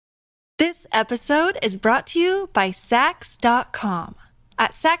This episode is brought to you by Sax.com.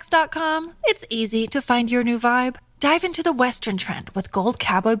 At Sax.com, it's easy to find your new vibe. Dive into the Western trend with gold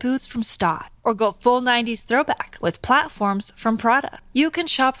cowboy boots from Stott, or go full 90s throwback with platforms from Prada. You can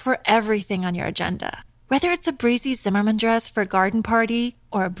shop for everything on your agenda, whether it's a breezy Zimmermann dress for a garden party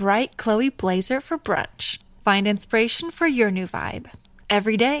or a bright Chloe blazer for brunch. Find inspiration for your new vibe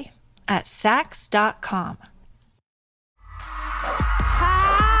every day at Sax.com.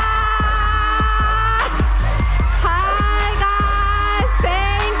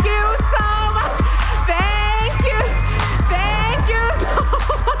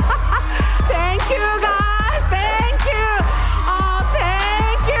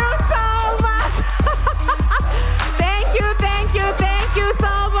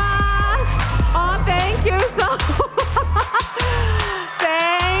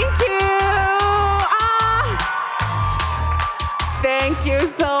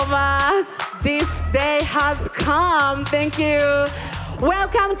 This day has come. Thank you.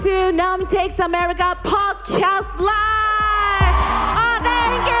 Welcome to Naomi Takes America Podcast Live. Oh,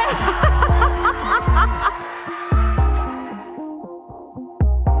 thank you.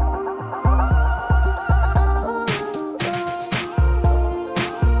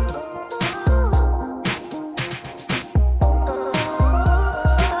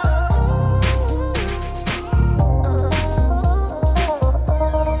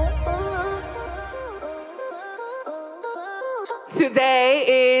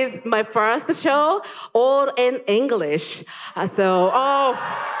 Today is my first show, all in English. Thank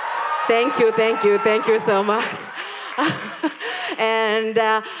you so much. And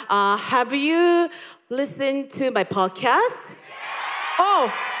have you listened to my podcast?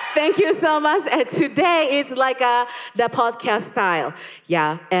 Oh, thank you so much. And today is like the podcast style.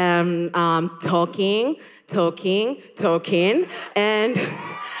 Yeah, talking, and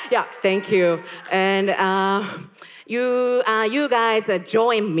yeah, thank you. And you guys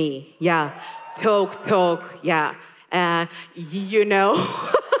join me, yeah. Talk, yeah. You know.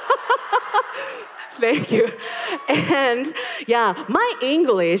 Thank you. And yeah, my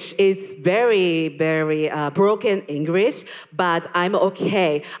English is very, very broken English, but I'm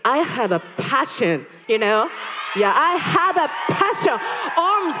okay. I have a passion, you know. Yeah, I have a passion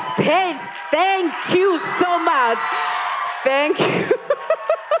on stage. Thank you so much. Thank you.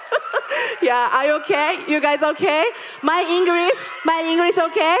 Yeah, are you okay? You guys okay? My English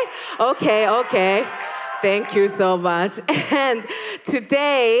okay? Okay. Thank you so much. And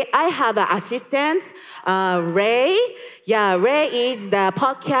today I have an assistant, Ray. Yeah, Ray is the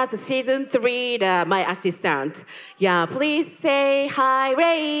podcast season 3, my assistant. Yeah, please say hi,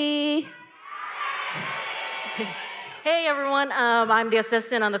 Ray. Hey everyone, I'm the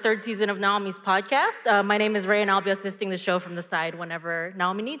assistant on the 3rd season of Naomi's podcast. My name is Ray and I'll be assisting the show from the side whenever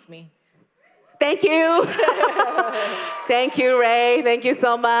Naomi needs me. Thank you. Thank you, Ray. Thank you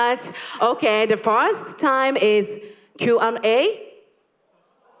so much. Okay, the first time is Q&A.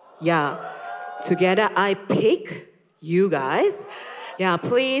 Yeah, together I pick you guys. Yeah,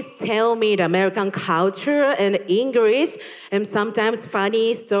 please tell me the American culture and English and sometimes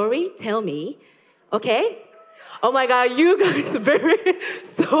funny story. Tell me, okay? Oh my God, you guys are very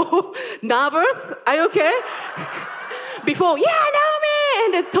so nervous. Are you okay? Before, yeah,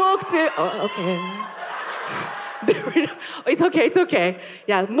 Naomi, and talk to, oh, okay. It's okay.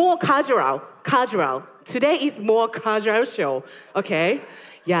 Yeah, more casual. Today is more casual show, okay?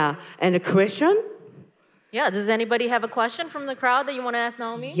 Yeah, and a question? Yeah, does anybody have a question from the crowd that you want to ask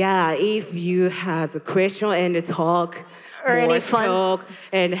Naomi? Yeah, if you have a question and talk, or any fun talk,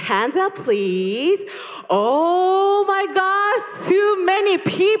 and hands up, please. Oh my gosh, too many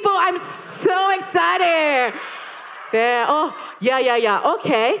people. I'm so excited. There. Oh, yeah.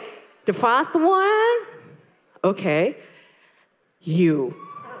 Okay. The first one. Okay. You.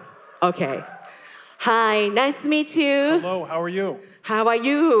 Okay. Hi, nice to meet you. Hello, how are you? How are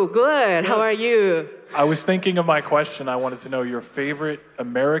you? Good. How are you? I was thinking of my question. I wanted to know your favorite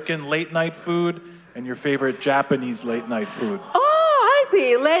American late night food and your favorite Japanese late night food. Oh, I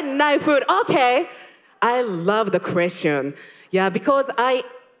see. Late night food. Okay. I love the question. Yeah, because I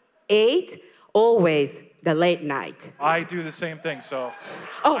ate always the late night. I do the same thing, so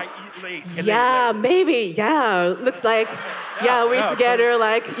I eat late. Yeah, maybe. Yeah, looks like, we're together, so,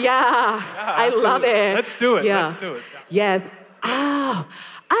 I love it. Let's do it. Yeah. Let's do it. Yes. Oh,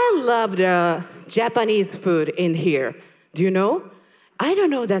 I love the Japanese food in here. Do you know? I don't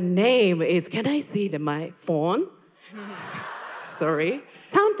know the name is, can I see my phone? Sorry.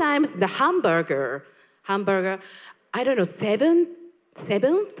 Sometimes the hamburger, I don't know, 7th?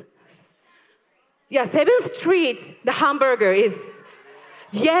 Yeah, 7th Street, the hamburger is,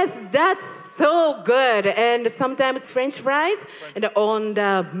 Yes, that's so good. And sometimes French fries and on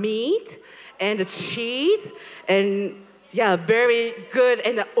the meat and the cheese and yeah, very good.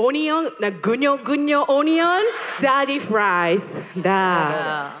 And the onion, the gunyo onion, daddy fries.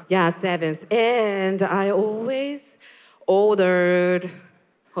 Yeah, sevens. And I always ordered.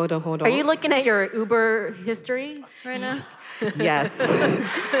 Hold on. Are you looking at your Uber history right now? Yes.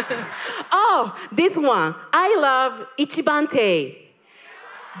 Oh, this one. I love Ichibante.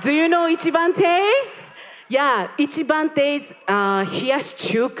 Do you know Ichibante? Yeah, Ichibante's hiyashi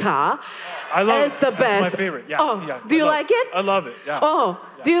chuka I love is the it. best. That's my favorite. Yeah. Oh, yeah. do you like it? I love it. Yeah. Oh,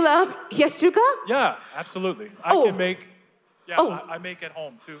 Yeah. do you love hiyashi chuka? Yeah, absolutely. Oh. I can make. Yeah, Oh. I make at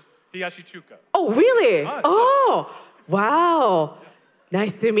home too. Hiyashi chuka. Oh, really? Nice. Oh, wow.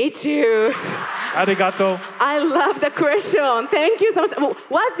 Nice to meet you. Arigato. I love the question. Thank you so much.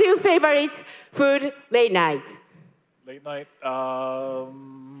 What's your favorite food late night? Late night,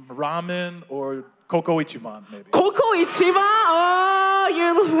 ramen or Koko Ichiban, maybe. Koko Ichiban? Oh,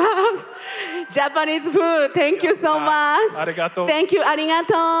 you love Japanese food. Thank you so much. Arigato. Thank you,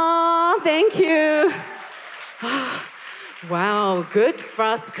 arigato. Thank you. Wow, good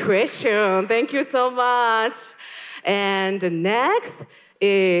first question. Thank you so much. And the next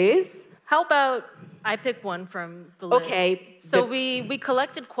is... How about I pick one from the list? Okay. So we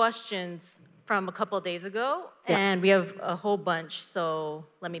collected questions from a couple of days ago, and we have a whole bunch, so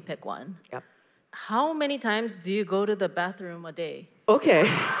let me pick one. Yep. How many times do you go to the bathroom a day? Okay.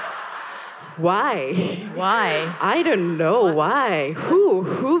 Why? Why? I don't know why.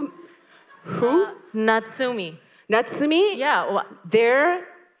 Who? Natsumi. Natsumi? Yeah. There,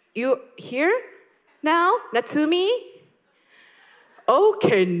 you here now? Natsumi?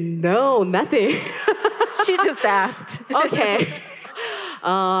 Okay, no, nothing. She just asked. Okay.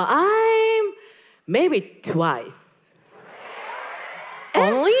 I'm maybe twice.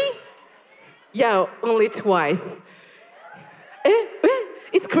 Only? Yeah, only twice.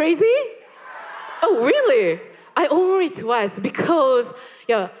 It's crazy? Oh, really? I only twice because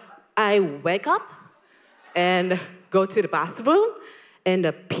I wake up and go to the bathroom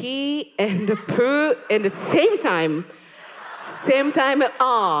and pee and poo at the same time.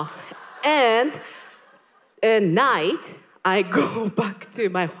 And at night, I go back to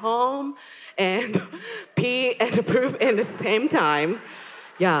my home and pee and poop at the same time.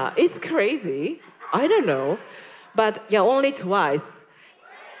 Yeah, it's crazy. I don't know. But yeah, only twice.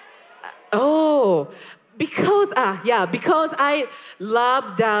 Oh, because I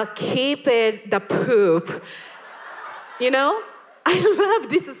love the poop. You know? I love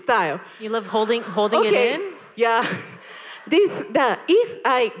this style. You love holding it in? Yeah. If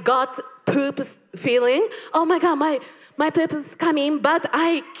I got poop feeling, oh my God, my poop is coming, but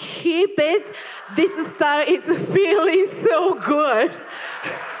I keep it. This style is feeling so good.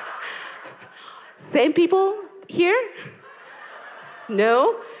 Same people here?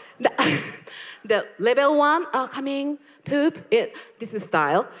 No? The level 1 coming poop, this is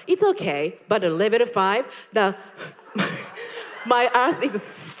style. It's okay, but the level 5, my ass is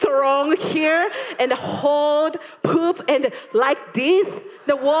strong here and hold poop and like this.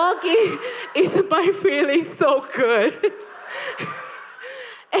 The walking is my feeling so good.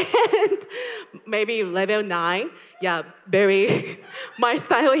 And maybe level 9, yeah, my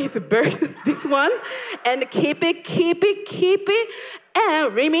style is this one. And keep it,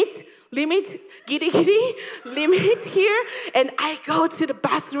 and limit, giddy, limit here. And I go to the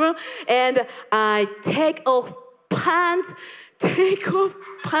bathroom and I take off pants,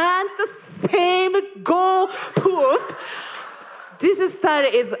 same go poop. This style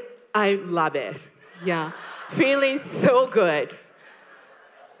I love it. Yeah, feeling so good.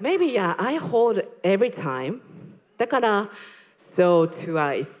 Maybe, I hold every time. だから, so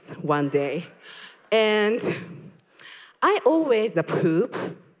twice one day. And I always poop.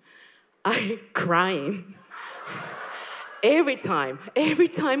 I crying. Every time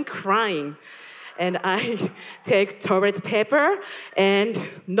crying. And I take toilet paper and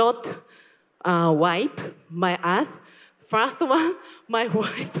not wipe my ass. First one, my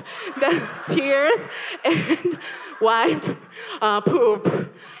wipe the tears and wipe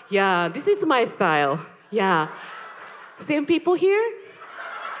poop. Yeah, this is my style. Yeah. Same people here?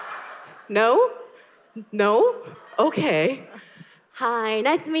 No? Okay. Hi,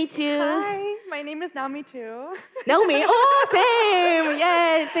 nice to meet you. Hi, my name is Naomi too. Naomi, oh, same.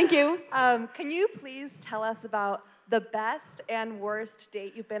 Yay, thank you. Can you please tell us about the best and worst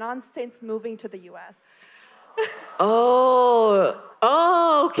date you've been on since moving to the US? Oh,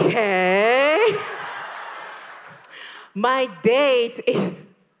 okay. My date is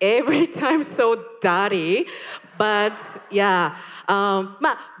every time so dirty, But yeah,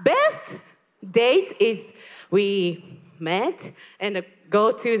 my best date is we met and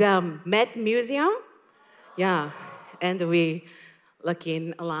go to the Met Museum. Yeah, and we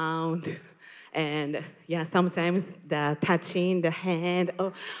looking around, and yeah, sometimes the touching the hand.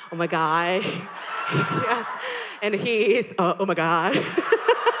 Oh my God, yeah, and he is. Oh my God.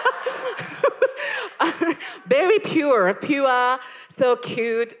 Very pure, so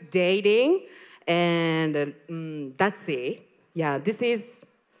cute dating, and that's it. Yeah, this is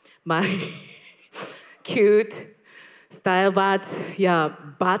my cute style, but yeah,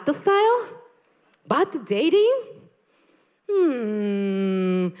 bad style, bad dating.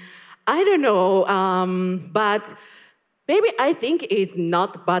 I don't know, but maybe I think it's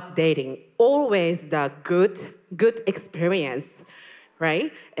not bad dating. Always the good experience,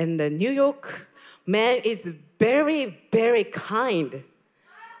 right? And the New York man is very kind.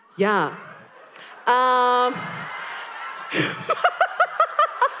 Yeah. Um,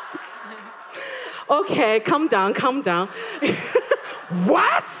 okay, calm down.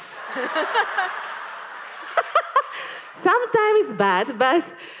 What? Sometimes bad, but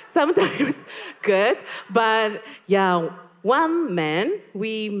sometimes good. But yeah, one man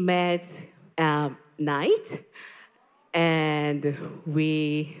we met night, and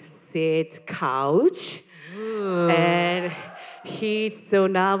we sit couch, and he's so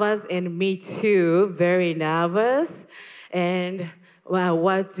nervous, and me too, very nervous. And well,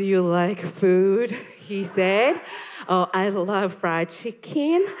 what do you like food? He said, oh, I love fried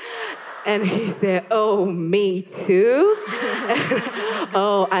chicken. And he said, oh, me too.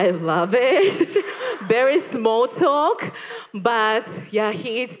 Oh, I love it. Very small talk, but yeah,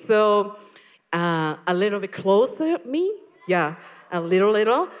 he's so a little bit closer to me. Yeah, a little.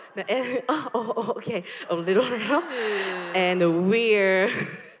 Okay, a little. And we're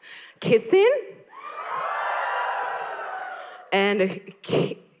kissing. And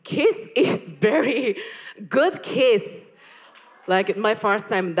kiss is very good kiss. Like my first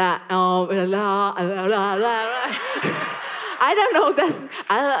time that, I don't know, that's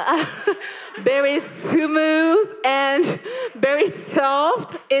very smooth and very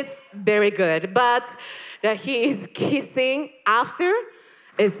soft. It's very good. But that he is kissing after,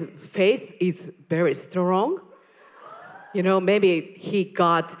 his face is very strong. You know, maybe he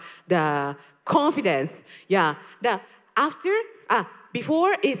got the confidence. Yeah, the after,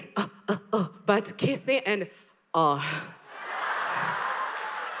 before is, but kissing and, oh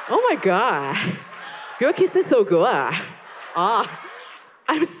my God, your kiss is so good.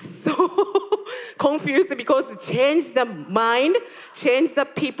 I'm so confused because change the mind, change the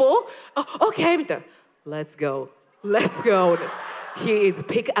people. Okay, let's go. He is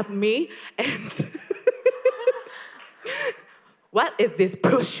pick up me and what is this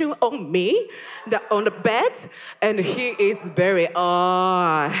pushing on me on the bed? And he is very,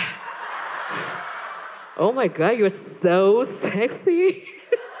 oh my God, you're so sexy.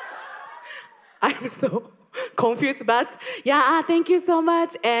 I'm so confused, but yeah, thank you so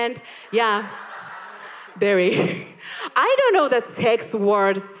much. And yeah, very. I don't know the sex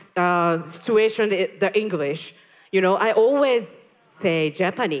word situation, the English. You know, I always say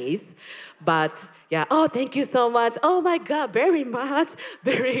Japanese, but yeah, oh, thank you so much. Oh my God, very much.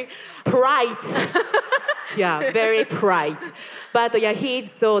 Very bright. Yeah, very bright. But yeah, he's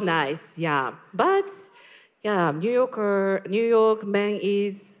so nice. Yeah, but yeah, New York man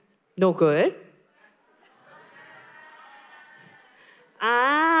is no good.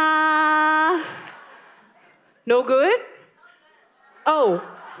 No good? Oh,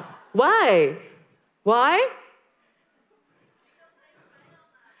 why?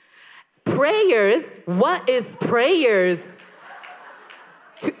 Prayers? What is prayers?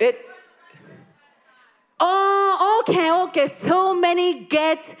 Oh, okay. So many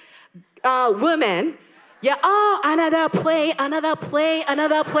get women. Yeah, oh, another play.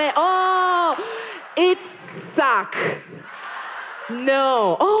 Oh, it sucks.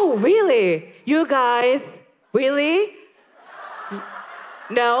 No. Oh, really? You guys, really?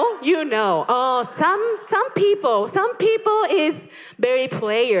 No, you know. Oh, some people is very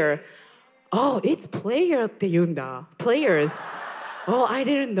player. Oh, it's player って言うんだ. Players. Oh, I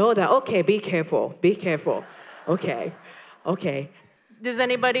didn't know that. Okay, be careful. Okay. Does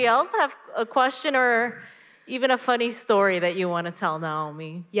anybody else have a question or even a funny story that you want to tell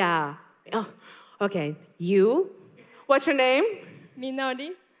Naomi? Yeah. Oh, okay. You? What's your name?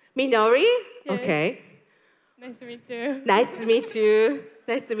 Minori. Minori? Yes. Okay. Nice to meet you.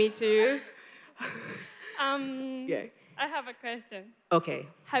 Nice to meet you. Yeah. I have a question. Okay.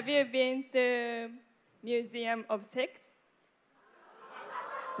 Have you been to Museum of Sex?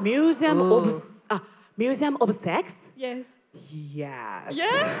 Museum Ooh. of Museum of Sex? Yes. Yes.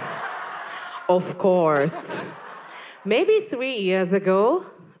 Yeah? Of course. Maybe 3 years ago,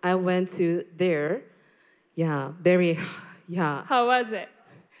 I went to there. Yeah, yeah. How was it?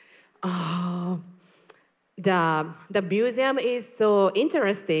 The museum is so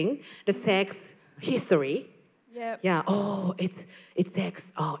interesting. The sex history. Yep. Yeah. Oh, it's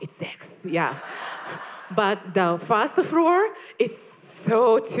sex. Oh, it's sex. Yeah. But the first floor is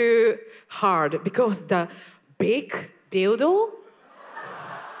so too hard because the big dildo.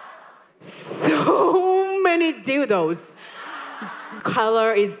 So many dildos.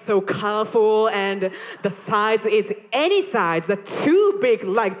 Color is so colorful and the size is any size. The too big,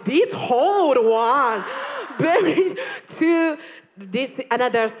 like this whole one. Very to this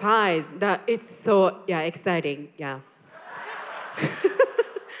another size. That is so exciting. Yeah.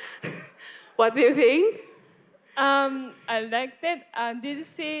 What do you think? I liked it. Did you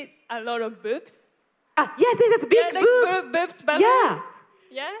see a lot of boobs? Yes, it's big Yeah, like boobs. boobs balloon? Yeah.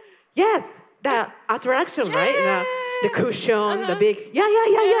 Yeah? Yes, the attraction, right? The cushion, the big. Yeah.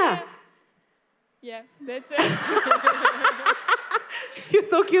 Yeah, that's it. You're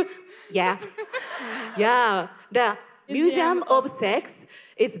so cute. Yeah. Yeah. The Museum of Sex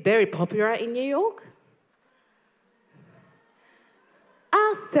is very popular in New York.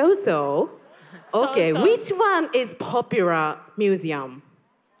 So. Okay, So. which one is popular museum?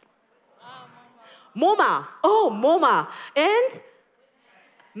 MoMA. Oh, MoMA. And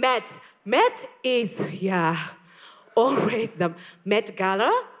Met. Met is, always the Met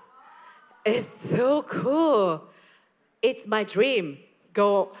Gala. It's so cool. It's my dream.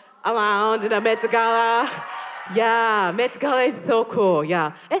 Go around the Met Gala. Yeah, Met Gala is so cool.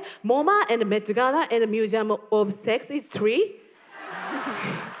 Yeah. MoMA and Met Gala and the Museum of Sex is 3?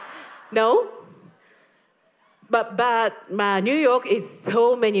 No? But New York is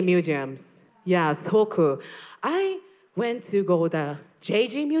so many museums. Yeah, so cool. I went to go the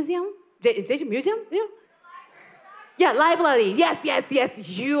JG Museum. JG Museum? Yeah. Yeah, library. Yes.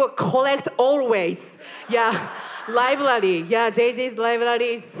 You collect always. Yeah, library. Yeah, JG's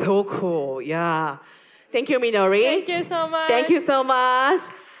library is so cool. Yeah. Thank you, Minori. Thank you so much. Thank you so much.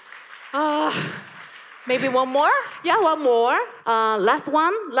 Maybe one more? Yeah, one more.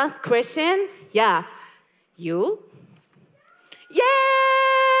 Last question. Yeah. You?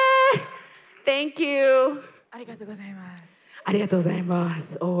 Yay! Thank you. ありがとうございます。ありがとうございま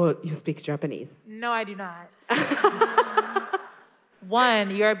す. Oh, you speak Japanese. No, I do not.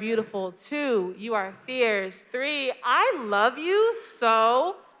 1, you are beautiful. 2, you are fierce. 3, I love you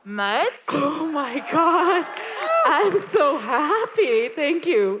so much. Oh my gosh. I'm so happy. Thank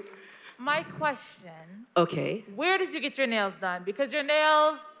you. My question, Okay. where did you get your nails done? Because your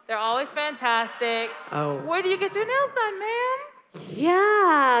nails, they're always fantastic. Oh. Where do you get your nails done, ma'am?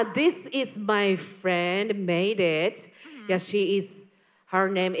 Yeah, this is my friend made it. Yeah, her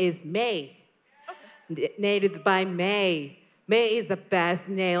name is May. Nailed is by May. May is the best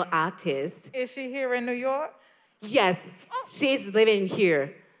nail artist. Is she here in New York? Yes, she's living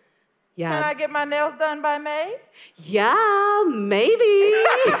here. Yeah. Can I get my nails done by May? Yeah, maybe.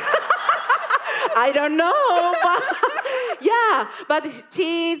 I don't know, but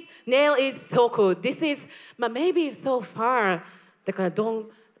she's nail is so cool. This is maybe so far. Like, don't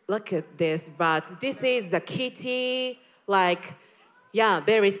look at this, but this is the kitty,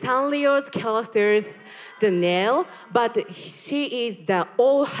 very Sanrio's characters, the nail, but she is the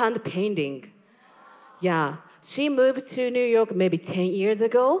all hand painting. Yeah, she moved to New York maybe 10 years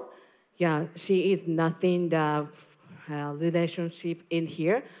ago. Yeah, she is nothing the relationship in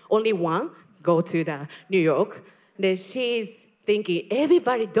here. Only one go to the New York. Then she's thinking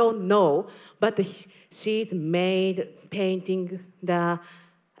everybody don't know, but she's made painting the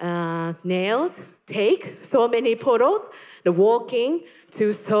nails. Take so many photos. The walking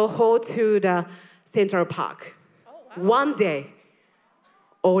to Soho to the Central Park. Oh, wow. One day,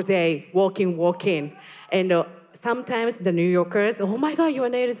 all day walking, and. Sometimes the New Yorkers, oh my God, your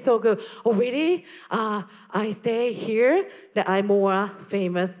nail is so good. Oh, really? I stay here, that I'm more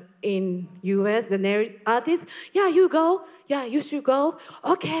famous in US, the nail artist. Yeah, you go. Yeah, you should go.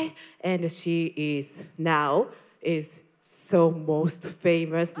 Okay. And she is now so most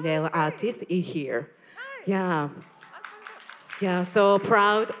famous nail artist in here. Yeah. Yeah, so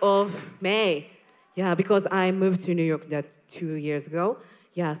proud of May. Yeah, because I moved to New York 2 years ago.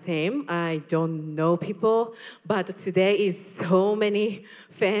 Yeah, same. I don't know people, but today is so many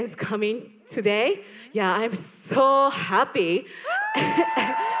fans coming today. Yeah, I'm so happy.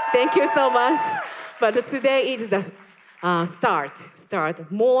 Thank you so much. But today is the start.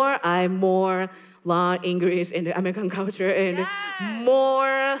 I more learn English and American culture and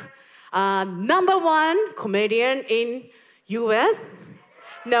more Number one comedian in US.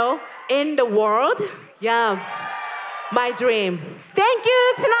 No, in the world. Yeah, my dream. Thank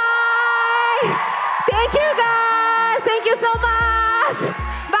you tonight. Thank you guys. Thank you so much.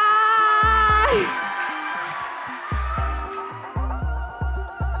 Bye.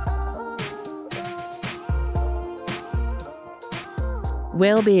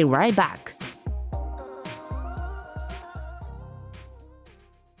 We'll be right back.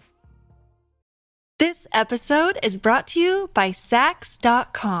 This episode is brought to you by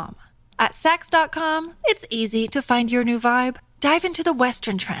Sax.com. At Sax.com, it's easy to find your new vibe. Dive into the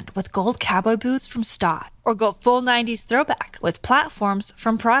Western trend with gold cowboy boots from Stott, or go full 90s throwback with platforms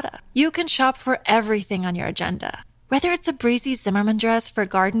from Prada. You can shop for everything on your agenda, whether it's a breezy Zimmermann dress for a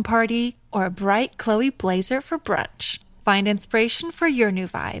garden party or a bright Chloe blazer for brunch. Find inspiration for your new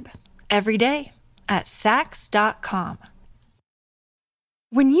vibe every day at Sax.com.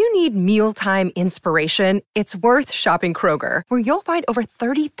 When you need mealtime inspiration, it's worth shopping Kroger, where you'll find over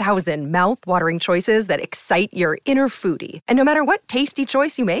 30,000 mouth-watering choices that excite your inner foodie. And no matter what tasty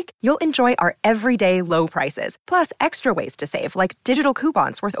choice you make, you'll enjoy our everyday low prices, plus extra ways to save, like digital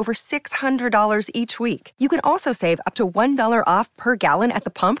coupons worth over $600 each week. You can also save up to $1 off per gallon at the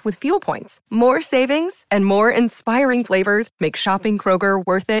pump with fuel points. More savings and more inspiring flavors make shopping Kroger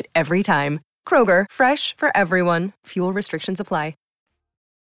worth it every time. Kroger, fresh for everyone. Fuel restrictions apply.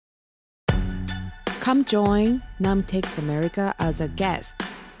 Come join Nam Takes America as a guest.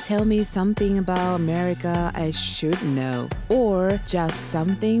 Tell me something about America I should know, or just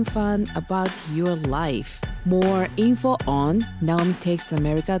something fun about your life. More info on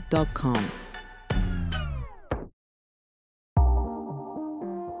naomitakesamerica.com.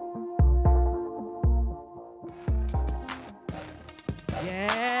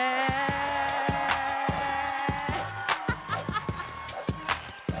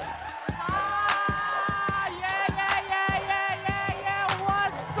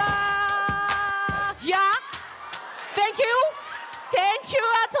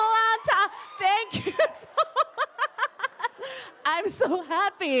 I'm so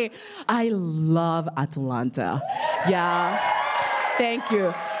happy. I love Atlanta. Yeah. Thank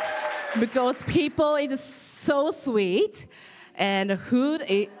you. Because people is so sweet and food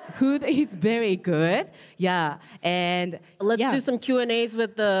is very good. Yeah. And Let's do some Q&As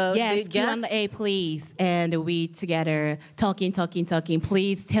with the yes, guests. Q&A, please. And we together talking.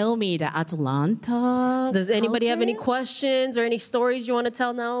 Please tell me the Atlanta. Does anybody have any culture? questions or any stories you want to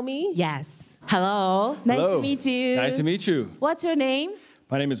tell Naomi? Yes. Hello. Nice Hello. to meet you. Nice to meet you. What's your name?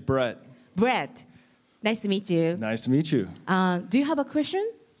 My name is Brett. Brett. Nice to meet you. Nice to meet you. Do you have a question?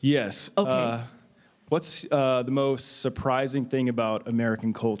 Yes. Okay. What's the most surprising thing about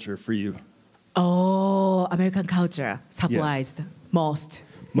American culture for you? Oh, American culture. Surprised. Most.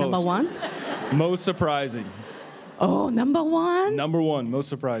 Number Most. one? Most surprising. Oh, number one? Number one, most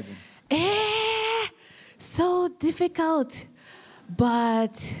surprising. So difficult.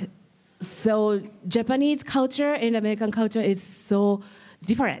 But so Japanese culture and American culture is so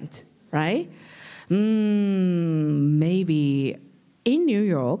different, right? Maybe in New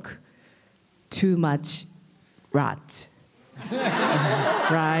York, too much rat.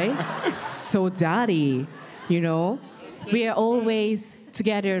 Right? So dirty, you know? We are always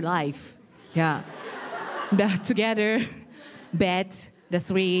together life. Yeah. Together, bed, the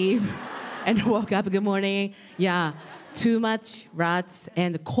sleep, and woke up, good morning. Yeah. Too much rats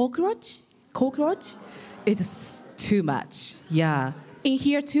and cockroach. It's too much. Yeah. In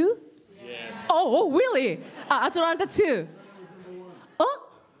here too? Yes. Oh, really? Atlanta too? Oh?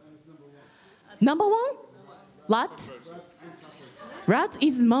 Number one? Rat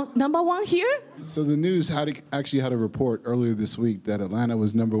is number one here? So the news actually had a report earlier this week that Atlanta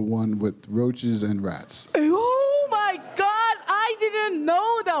was number one with roaches and rats. Oh my God, I didn't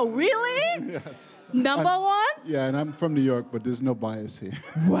know that. Really? Yes. Number one? Yeah, and I'm from New York, but there's no bias here.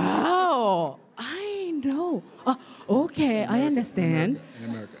 Wow. I know. Okay, I understand. In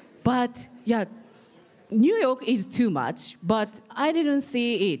America. But yeah, New York is too much, but I didn't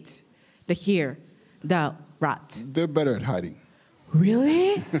see it. The rat. They're better at hiding.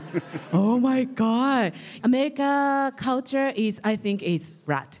 Really? Oh my God. America culture is, I think, is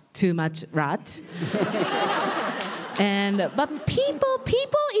rat. Too much rat. But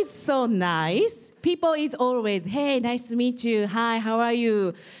people is so nice. People is always, hey, nice to meet you. Hi, how are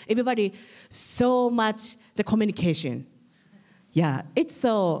you? Everybody, so much the communication. Yeah, it's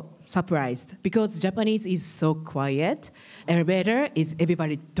so surprised because Japanese is so quiet. Elevator is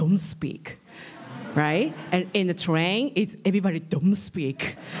everybody don't speak. right? And in the train, it's everybody don't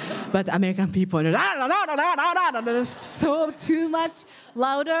speak. But American people, so too much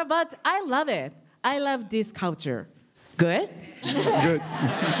louder, but I love it. I love this culture. Good? Good.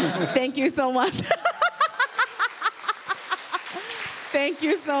 Thank you so much. Thank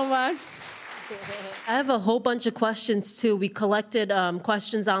you so much. I have a whole bunch of questions too. We collected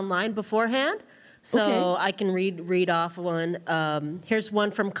questions online beforehand, so Okay. I can read off one. Here's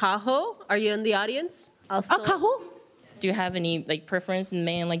one from Kaho. Are you in the audience? Kaho? Do you have any like preference in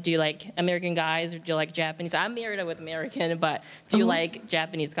men? Like, do you like American guys or do you like Japanese? I'm married with American, but do you like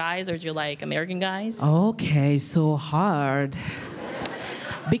Japanese guys or do you like American guys? Okay, so hard.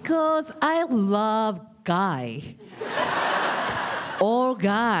 Because I love guy. All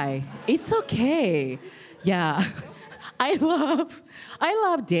guy. It's okay. Yeah. I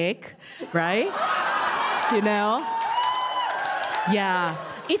love dick, right? You know? Yeah.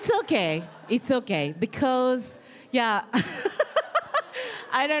 It's okay. It's okay. Because, yeah.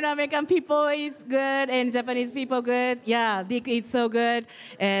 I don't know, American people is good and Japanese people good. Yeah, dick is so good.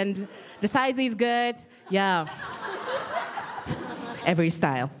 And the size is good. Yeah. Every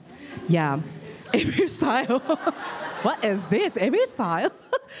style. Yeah. Every style. What is this? Every style?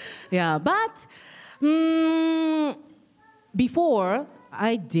 Yeah, but before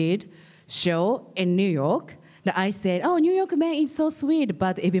I did show in New York, that I said, oh, New York man is so sweet,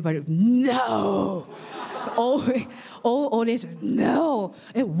 but everybody, no. all audience, no.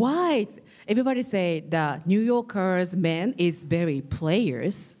 And why? Everybody say the New Yorkers man is very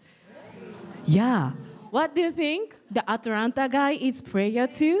players. Yeah. What do you think? The Atlanta guy is player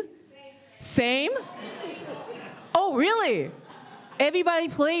too? Same? Oh, really? Everybody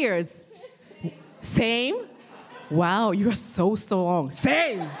players. Same? Wow, you are so strong.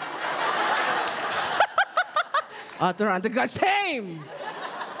 Same. Atlanta guy, same.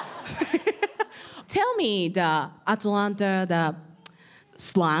 Tell me the Atlanta, the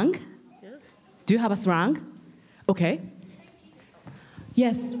slang. Yeah. Do you have a slang? Okay.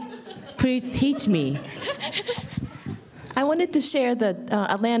 Yes. Please teach me. I wanted to share the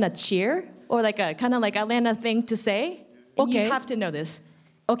Atlanta cheer, or like a kind of like Atlanta thing to say. And Okay. You have to know this.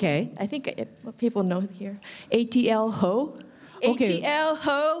 Okay. I think people know it here. ATL ho. Okay. ATL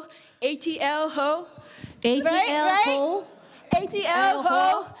ho. ATL ho. ATL Right? ho. ATL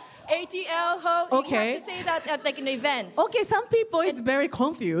ho. ATL ho. Okay. You have to say that at like an event. Okay, some people it's very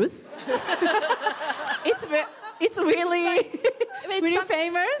confused. It's really really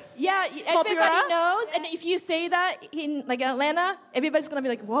famous. Yeah, Popular? everybody knows. And if you say that in like Atlanta, everybody's gonna be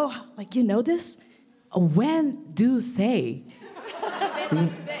like, "Whoa, like you know this?" When do say?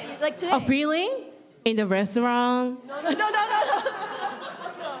 Like today. A feeling in the restaurant. No.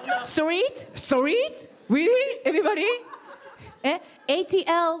 Street? Really? Everybody?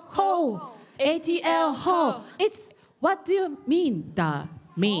 ATL ho. ATL ho. It's what do you mean? The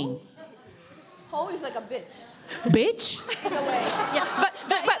mean? Ho is like a bitch. Bitch? Yeah,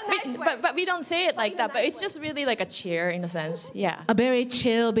 but we don't say it like that. But it's just really like a cheer in a sense. Yeah. A very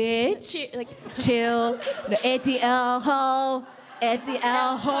chill bitch. Chill. The ATL ho.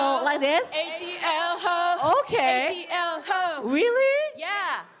 ATL ho. Like this? ATL ho. Okay. ATL ho. Really?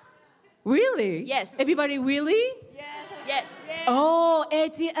 Yeah. Really? Yes. Everybody really? Yes. Oh,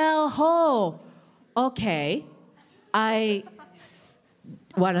 ATL ho. Okay. I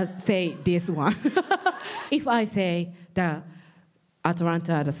want to say this one. If I say the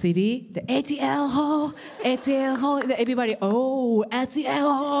Atlanta, the city, the ATL ho, everybody, oh,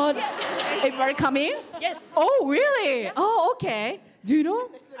 ATL ho. Everybody come in? Yes. Oh, really? Oh, okay. Do you know?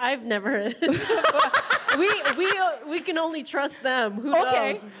 I've never. we can only trust them. Who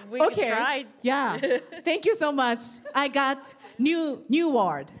Okay. knows? We can try. Yeah. Thank you so much. I got new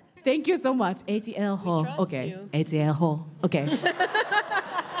word. Thank you so much. ATL ho. Okay. you. ATL ho. Okay.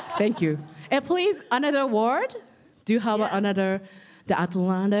 Thank you. And please, another word. Do you have another? The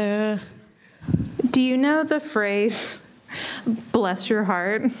Atlanta. Do you know the phrase, bless your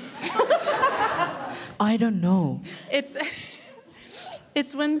heart? I don't know.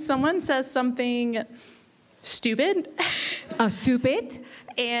 It's when someone says something stupid. Stupid?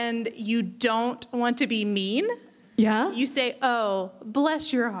 And you don't want to be mean. Yeah? You say, oh,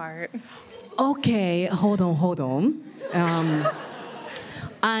 bless your heart. Okay, hold on.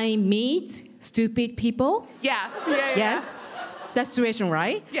 I meet stupid people. Yeah. Yes? That's situation,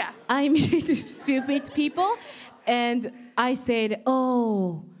 right? Yeah. I meet stupid people, and I said,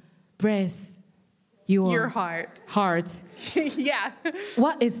 oh, bless your heart. Yeah.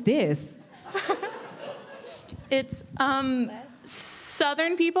 What is this? It's,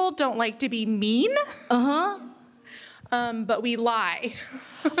 Southern people don't like to be mean. Uh-huh. But we lie.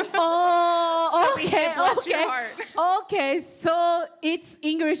 Oh, Oh, okay, Bless your okay. heart. Okay, so its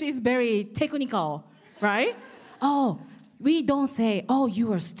English is very technical, right? Oh, we don't say, oh,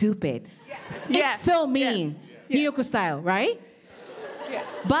 you are stupid. Yeah. It's so mean. Yes. New York style, right? Yeah.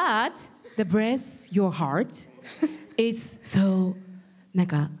 But the bless your heart is so,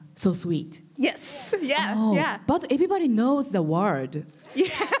 so sweet. Yes. Yeah. Oh, Yeah. but everybody knows the word. Yeah.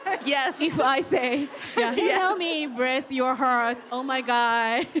 Yes. If I say, yeah, Yes. tell me, bless your heart, oh my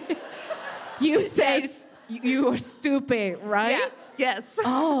God. You say you are stupid, right? Yeah. Yes.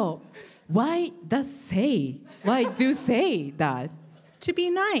 Oh, why do say that? To be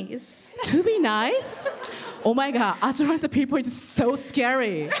nice. To be nice? Oh my God, Atlanta people is so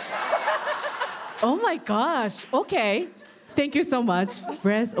scary. Oh my gosh, okay. Thank you so much.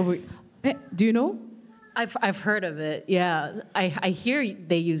 Do you know? I've heard of it. Yeah, I hear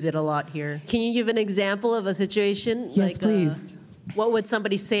they use it a lot here. Can you give an example of a situation? Yes, please. What would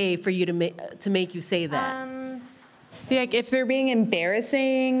somebody say for you to make you say that? Like if they're being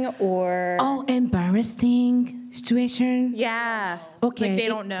embarrassing or. Oh, embarrassing situation. Yeah. Okay. Like they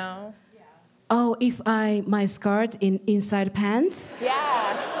don't know. Oh, if my skirt in inside pants.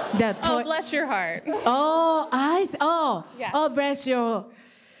 Yeah. Oh, bless your heart. Oh, eyes. Oh, Yeah. oh, bless your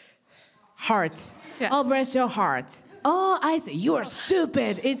heart. Yeah. Oh, bless your heart. Oh, I see. You are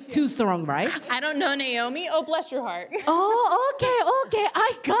stupid. It's too strong, right? I don't know, Naomi. Oh, bless your heart. Oh, okay.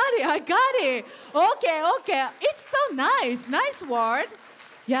 I got it. Okay. It's so nice. Nice word.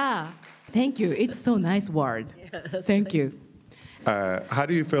 Yeah. Thank you. It's so nice word. Thank you. How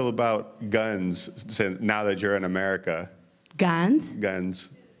do you feel about guns now that you're in America? Guns? Guns.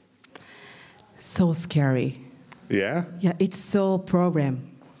 So scary. Yeah? Yeah, it's so problem.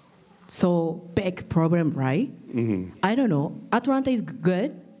 So big problem, right? Mm-hmm. I don't know. Atlanta is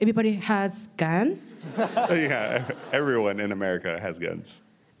good. Everybody has gun. Yeah, everyone in America has guns.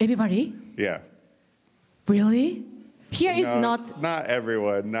 Everybody? Yeah. Really? Here is not. Not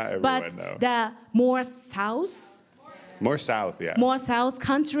everyone, But no. the more south. More south, yeah. More south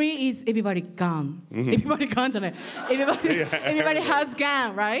country is everybody gun. Mhm. Everybody gun. Everybody has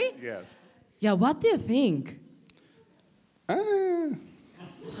gun, right? Yes. Yeah. What do you think?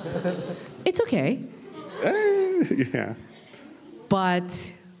 It's okay. Yeah.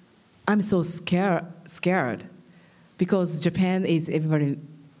 But I'm so scared because Japan is everybody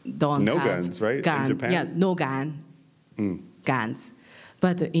don't No have guns, right? In gun. Japan? Yeah, no gun, guns.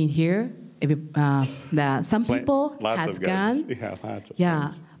 But in here, some people Lots has of guns. gun. Yeah, lots of Yeah,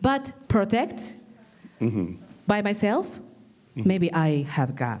 guns. but protect by myself. Maybe I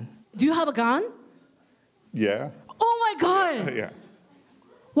have gun. Do you have a gun? Yeah. Oh my God! Yeah.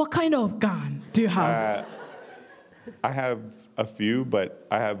 What kind of gun do you have? I have a few, but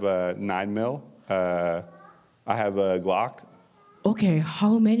I have a 9mm. I have a Glock. Okay,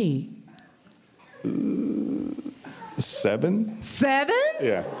 how many? 7? 7?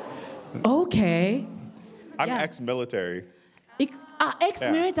 Yeah. Okay. I'm Yeah. ex-military.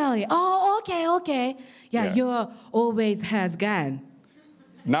 Ex-military. Oh, okay. Yeah, Yeah. you always has gun.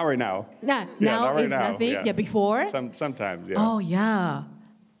 Not right now. Yeah, Yeah, now not right is now. nothing. Yeah. Yeah, before. Sometimes, yeah. Oh yeah.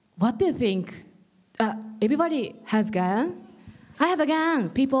 What do you think? Everybody has gun. I have a gun.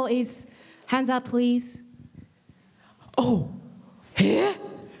 People is hands up, please. Oh, here?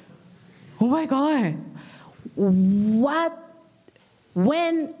 Oh my God. What?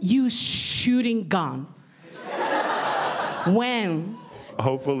 When you shooting gun? When?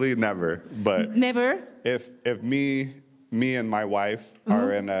 Hopefully never, but Never? if me and my wife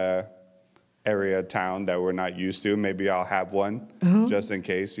are in a area town that we're not used to, maybe I'll have one just in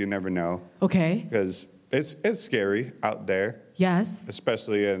case. You never know. Okay. Because it's scary out there. Yes.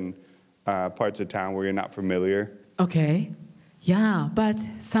 Especially in parts of town where you're not familiar. Okay. Yeah, but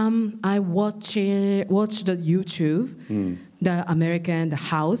I watch the YouTube. The American the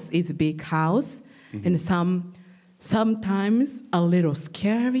house is a big house, and sometimes a little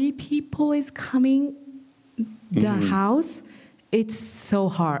scary people is coming the house. It's so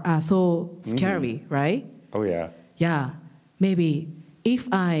hard, so scary, right? Oh yeah. Yeah, maybe if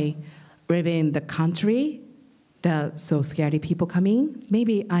I live in the country, the so scary people coming,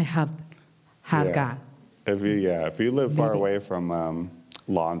 maybe I have Yeah. gun. If you live far away from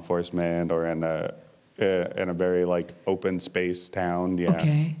law enforcement or in a very like open space town, yeah.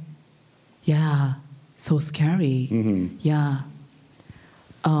 Okay. Yeah, so scary. Yeah.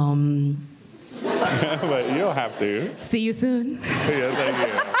 But you don't have to. See you soon. Yeah,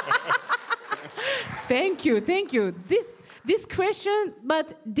 thank you. Thank you. This question,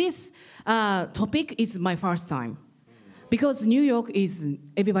 but this topic is my first time, because New York is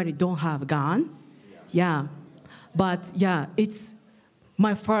everybody don't have gun. Yeah, but yeah, it's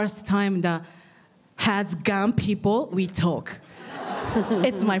my first time that has gun people, we talk.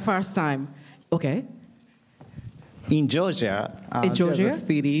 It's my first time. Okay. In Georgia, there's a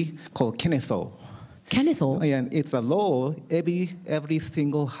city called Kennesaw. Kennesaw? And it's a law, every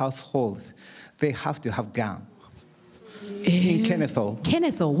single household, they have to have gun. In Kennesaw.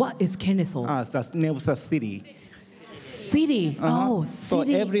 Kennesaw, what is Kennesaw? That's the name of the city. City, So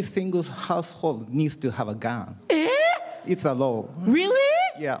city. every single household needs to have a gun. It's a law. Really?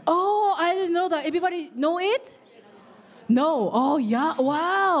 Yeah. Oh, I didn't know that. Everybody know it? No. Oh, yeah.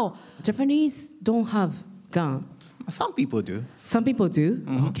 Wow. Japanese don't have gun. Some people do. Some people do?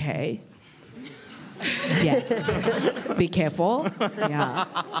 Okay. Yes. Be careful. Yeah.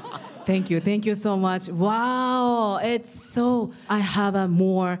 Thank you so much. Wow. I have a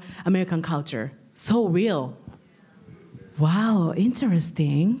more American culture. So real. Wow,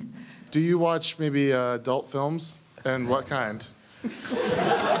 interesting. Do you watch maybe adult films? And what kind?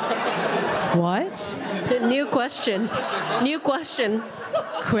 What? New question.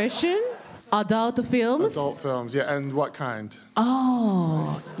 Question? Adult films? Adult films, yeah. And what kind? Oh,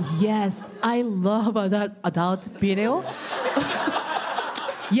 yes. I love adult video.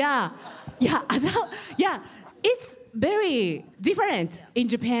 Yeah. It's very different in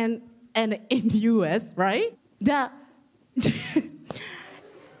Japan and in the US, right?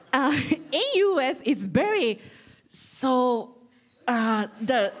 In US, it's very so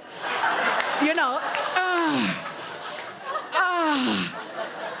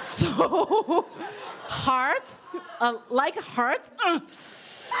so hard, like heart.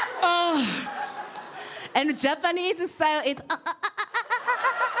 And Japanese style, it's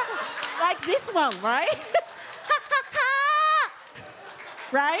like this one, right?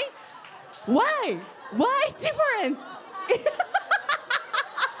 Right? Why? Why different?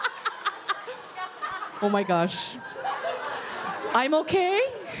 Oh my gosh. I'm okay?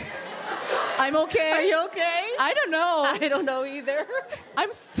 I'm okay? Are you okay? I don't know. I don't know either.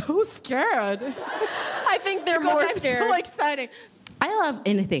 I'm so scared. I think they're Because more I'm scared. so excited. I love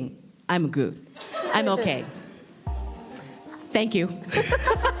anything. I'm good. I'm okay. Thank you.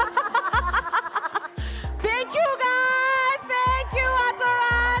 Thank you, guys. Thank you,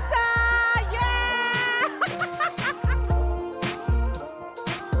 Atlanta.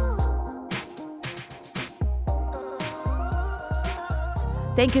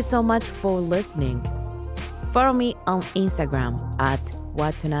 Thank you so much for listening. Follow me on Instagram at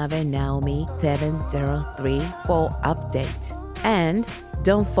Watanabe Naomi 703 for update. And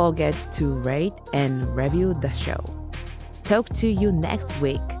don't forget to rate and review the show. Talk to you next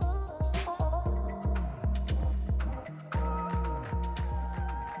week.